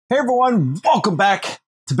Hey everyone, welcome back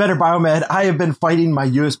to Better Biomed. I have been fighting my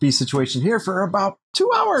USB situation here for about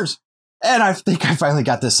 2 hours, and I think I finally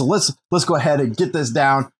got this. So let's go ahead and get this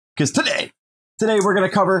down, because today we're going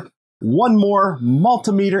to cover one more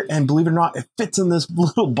multimeter, and believe it or not, it fits in this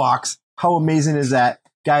little box. How amazing is that?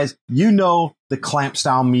 Guys, you know the clamp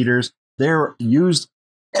style meters, they're used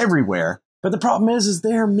everywhere, but the problem is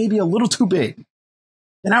they're maybe a little too big.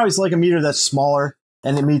 And I always like a meter that's smaller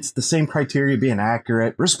and it meets the same criteria, being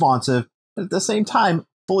accurate, responsive, but at the same time,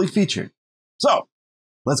 fully featured. So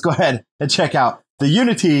let's go ahead and check out the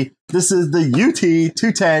Unity. This is the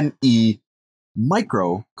UT210E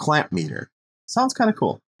micro clamp meter. Sounds kind of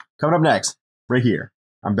cool. Coming up next, right here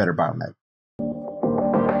on Better Biomed.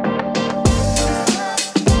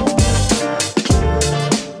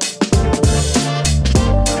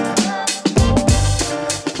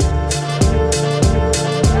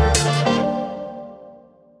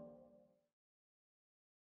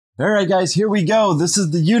 All right, guys, here we go. This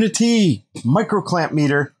is the Unity micro clamp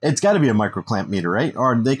meter. It's got to be a micro clamp meter, right?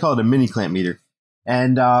 Or they call it a mini clamp meter.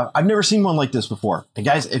 And I've never seen one like this before. And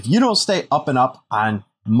guys, if you don't stay up and up on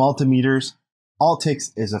multimeters, all it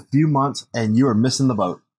takes is a few months and you are missing the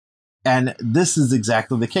boat. And this is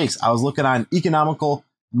exactly the case. I was looking on economical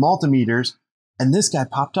multimeters and this guy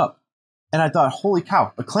popped up. And I thought, holy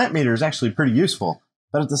cow, a clamp meter is actually pretty useful.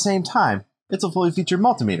 But at the same time, it's a fully featured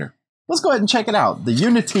multimeter. Let's go ahead and check it out, the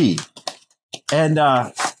Unity. And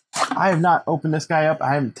I have not opened this guy up.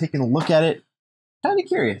 I haven't taken a look at it. Kind of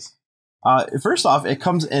curious. First off, it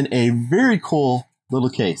comes in a very cool little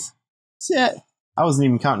case. See it? I wasn't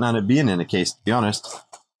even counting on it being in a case, to be honest.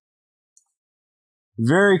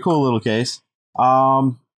 Very cool little case.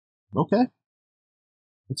 Okay.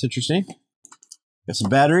 That's interesting. Got some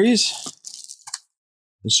batteries.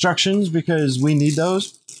 Instructions, because we need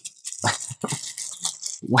those.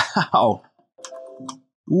 Wow.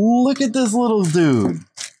 Look at this little dude.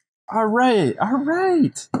 All right.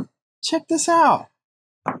 Check this out.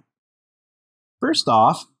 First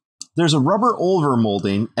off, there's a rubber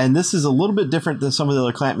overmolding, and this is a little bit different than some of the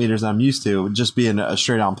other clamp meters I'm used to, just being a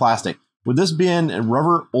straight on plastic. With this being a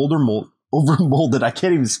rubber overmolded, I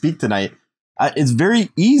can't even speak tonight. It's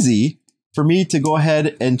very easy for me to go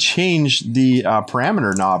ahead and change the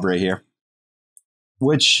parameter knob right here,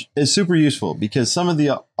 which is super useful because some of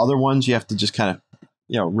the other ones you have to just kind of,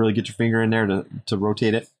 really get your finger in there to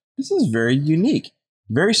rotate it. This is very unique,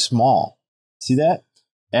 very small. See that?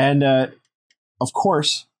 And of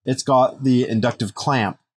course, it's got the inductive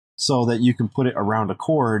clamp so that you can put it around a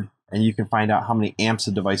cord and you can find out how many amps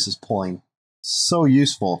the device is pulling. So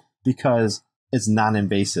useful because it's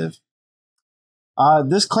non-invasive.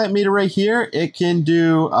 This clamp meter right here, it can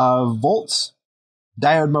do volts,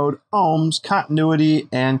 diode mode, ohms, continuity,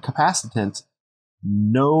 and capacitance.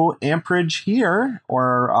 No amperage here,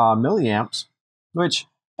 or milliamps, which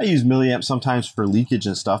I use milliamps sometimes for leakage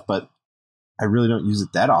and stuff, but I really don't use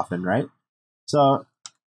it that often, right? So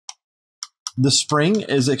the spring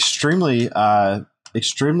is extremely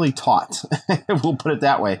taut. We'll put it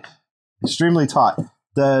that way. Extremely taut.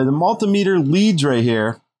 The multimeter leads right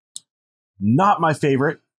here, not my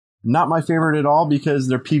favorite. Not my favorite at all because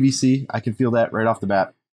they're PVC. I can feel that right off the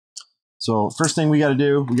bat. So first thing we got to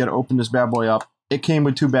do, we got to open this bad boy up. It came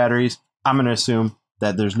with 2 batteries. I'm going to assume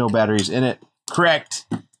that there's no batteries in it. Correct.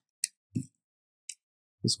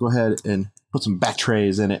 Let's go ahead and put some back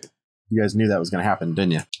trays in it. You guys knew that was going to happen,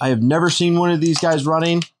 didn't you? I have never seen one of these guys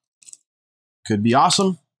running. Could be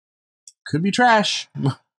awesome. Could be trash.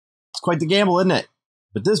 It's quite the gamble, isn't it?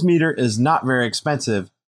 But this meter is not very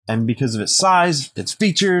expensive. And because of its size, its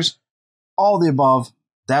features, all the above,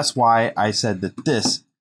 that's why I said that this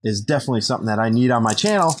is definitely something that I need on my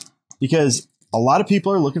channel, because a lot of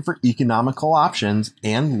people are looking for economical options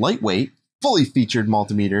and lightweight, fully featured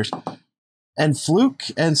multimeters. And Fluke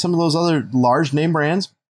and some of those other large name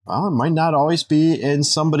brands, well, it might not always be in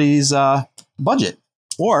somebody's budget.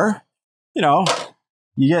 Or, you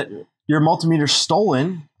get your multimeter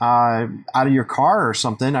stolen out of your car or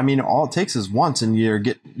something. I mean, all it takes is once and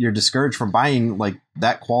you're discouraged from buying like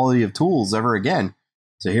that quality of tools ever again.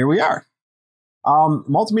 So here we are.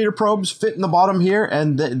 Multimeter probes fit in the bottom here,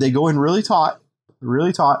 and they go in really taut,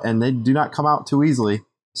 and they do not come out too easily.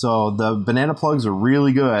 So the banana plugs are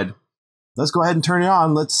really good. Let's go ahead and turn it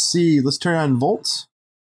on. Let's see. Let's turn on volts.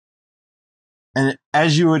 And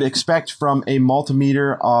as you would expect from a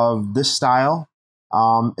multimeter of this style,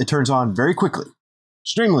 it turns on very quickly,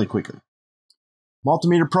 extremely quickly.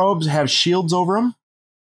 Multimeter probes have shields over them,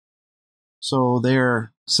 so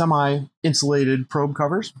they're semi-insulated probe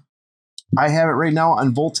covers. I have it right now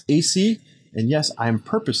on volts AC, and yes, I am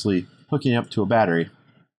purposely hooking it up to a battery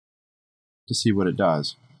to see what it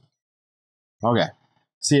does. Okay.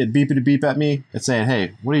 See it beeping to beep at me? It's saying,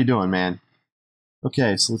 hey, what are you doing, man?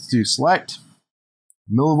 Okay, so let's do select,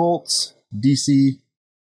 millivolts, DC,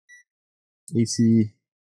 AC,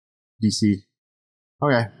 DC.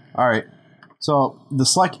 Okay, all right. So the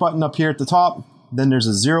select button up here at the top, then there's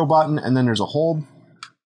a 0 button, and then there's a hold.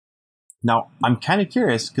 Now, I'm kind of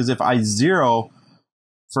curious, because if I zero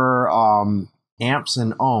for amps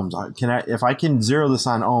and ohms, if I can zero this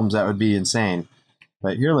on ohms, that would be insane.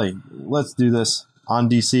 But here, let's do this on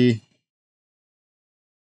DC.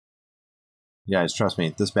 Guys, trust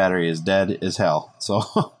me, this battery is dead as hell. So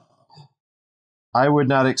I would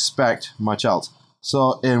not expect much else.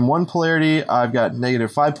 So in one polarity, I've got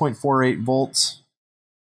negative 5.48 volts.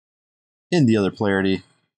 In the other polarity,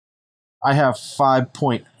 I have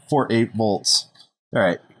 5.48 volts. All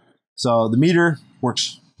right, so the meter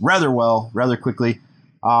works rather well, rather quickly.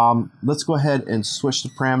 Let's go ahead and switch the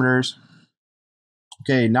parameters.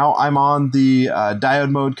 Okay, now I'm on the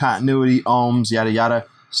diode mode, continuity, ohms, yada yada.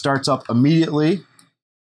 Starts up immediately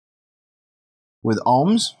with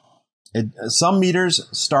ohms. Some meters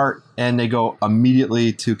start and they go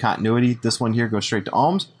immediately to continuity. This one here goes straight to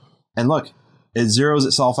ohms. And look, it zeroes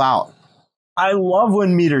itself out. I love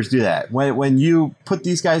when meters do that. When you put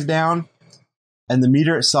these guys down and the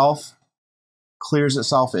meter itself clears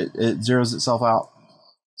itself, it zeroes itself out.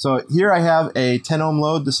 So here I have a 10 ohm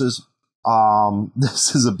load. This is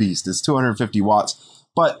a beast. It's 250 watts,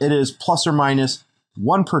 but it is plus or minus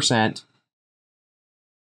 1%.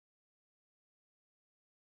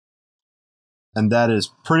 And that is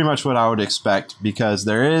pretty much what I would expect, because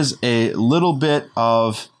there is a little bit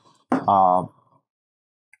of, I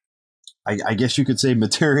guess you could say,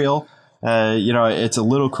 material. You know, it's a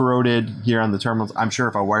little corroded here on the terminals. I'm sure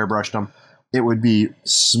if I wire brushed them, it would be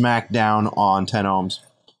smack down on 10 ohms.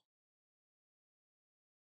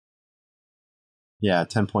 Yeah,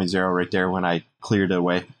 10.0 right there when I cleared it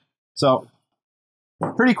away. So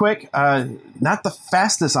pretty quick. Not the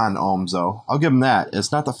fastest on ohms, though. I'll give them that.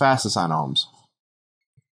 It's not the fastest on ohms.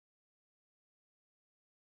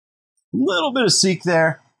 Little bit of seek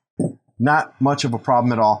there. Not much of a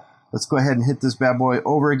problem at all. Let's go ahead and hit this bad boy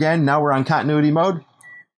over again. Now we're on continuity mode.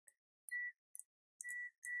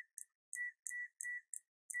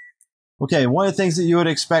 Okay, one of the things that you would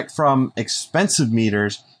expect from expensive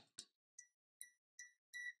meters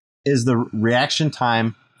is the reaction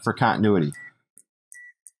time for continuity.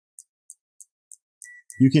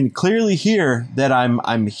 You can clearly hear that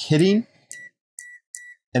I'm hitting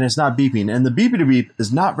and it's not beeping. And the beepy to beep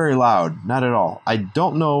is not very loud, not at all. I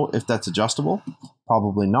don't know if that's adjustable.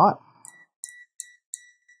 Probably not.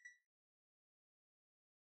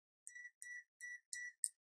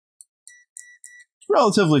 It's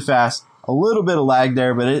relatively fast. A little bit of lag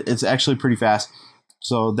there, but it's actually pretty fast.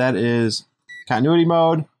 So that is continuity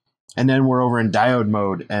mode. And then we're over in diode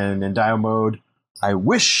mode. And in diode mode, I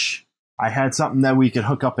wish I had something that we could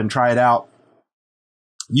hook up and try it out.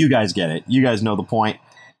 You guys get it. You guys know the point.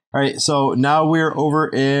 All right, so now we're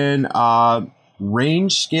over in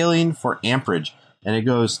range scaling for amperage. And it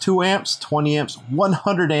goes 2 amps, 20 amps,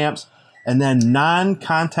 100 amps, and then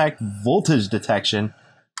non-contact voltage detection.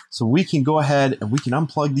 So we can go ahead and we can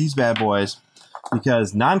unplug these bad boys,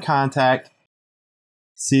 because non-contact,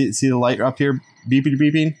 see the light up here, beeping,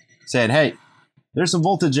 beeping, saying, hey, there's some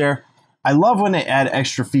voltage there. I love when they add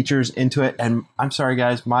extra features into it. And I'm sorry,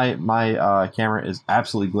 guys, my camera is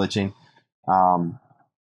absolutely glitching.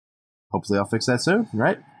 Hopefully I'll fix that soon,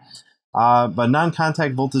 right? But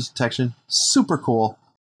non-contact voltage detection, super cool.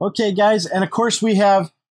 Okay, guys, and of course we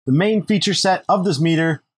have the main feature set of this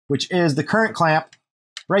meter, which is the current clamp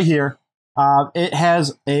right here. It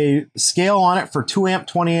has a scale on it for 2 amp,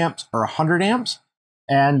 20 amps, or 100 amps.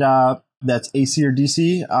 And that's AC or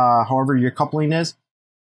DC, however your coupling is.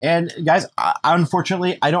 And guys,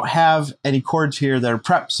 unfortunately, I don't have any cords here that are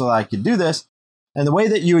prepped so that I could do this. And the way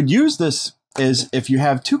that you would use this is if you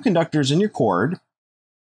have 2 conductors in your cord,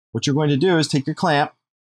 what you're going to do is take your clamp,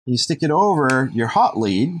 you stick it over your hot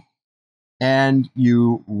lead, and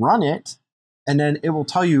you run it, and then it will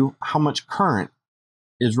tell you how much current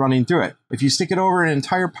is running through it. If you stick it over an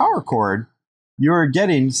entire power cord, you're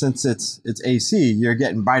getting, since it's AC, you're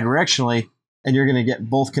getting bidirectionally, and you're going to get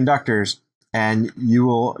both conductors, and you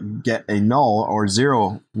will get a null or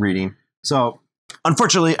 0 reading. So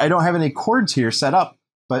unfortunately, I don't have any cords here set up,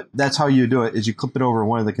 but that's how you do it, is you clip it over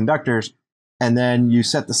one of the conductors, and then you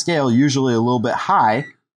set the scale usually a little bit high.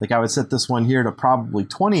 Like I would set this one here to probably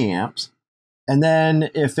 20 amps. And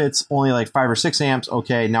then if it's only like 5 or 6 amps,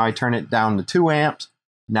 okay, now I turn it down to 2 amps.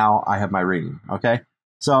 Now I have my reading, okay?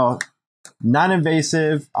 So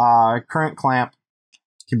non-invasive current clamp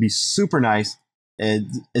can be super nice.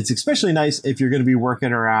 It's especially nice if you're going to be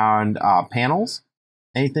working around panels,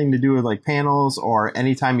 anything to do with like panels, or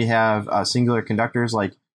anytime you have singular conductors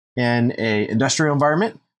like in a industrial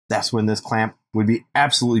environment. That's when this clamp would be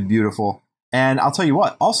absolutely beautiful. And I'll tell you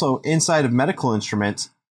what, also inside of medical instruments,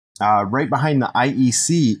 right behind the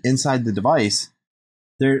IEC inside the device,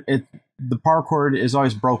 the power cord is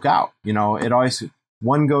always broke out. You know,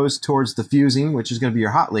 one goes towards the fusing, which is going to be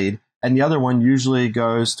your hot lead, and the other one usually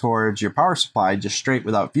goes towards your power supply, just straight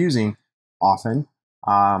without fusing often.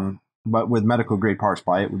 But with medical grade power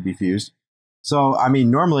supply, it would be fused. So, I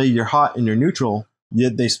mean, normally your hot and your neutral,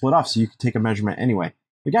 they split off, so you can take a measurement anyway.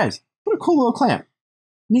 But guys, what a cool little clamp.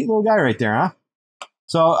 Neat little guy right there, huh?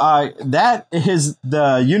 So that is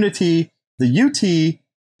the Unity, the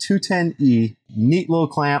UT210E, neat little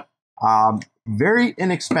clamp. Very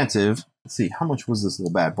inexpensive. Let's see, how much was this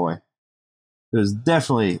little bad boy? It was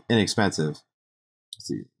definitely inexpensive. Let's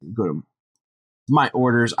see, go to my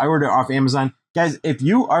orders. I ordered it off Amazon. Guys, if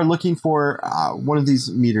you are looking for one of these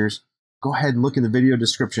meters, go ahead and look in the video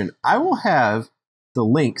description. I will have the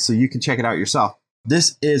link so you can check it out yourself.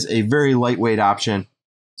 This is a very lightweight option.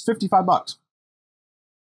 It's 55 bucks.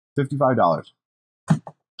 $55.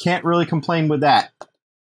 Can't really complain with that.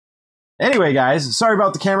 Anyway, guys, sorry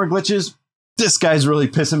about the camera glitches. This guy's really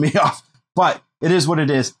pissing me off, but it is what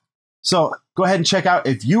it is. So go ahead and check out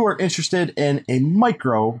if you are interested in a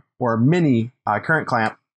micro or a mini current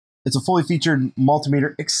clamp. It's a fully featured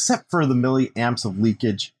multimeter, except for the milliamps of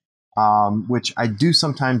leakage, which I do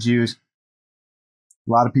sometimes use.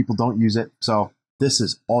 A lot of people don't use it, so this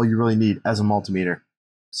is all you really need as a multimeter.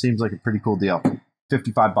 Seems like a pretty cool deal.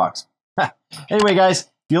 55 bucks. Anyway, guys, if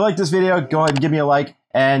you like this video, go ahead and give me a like,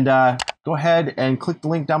 and go ahead and click the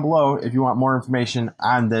link down below if you want more information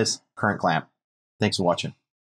on this current clamp. Thanks for watching.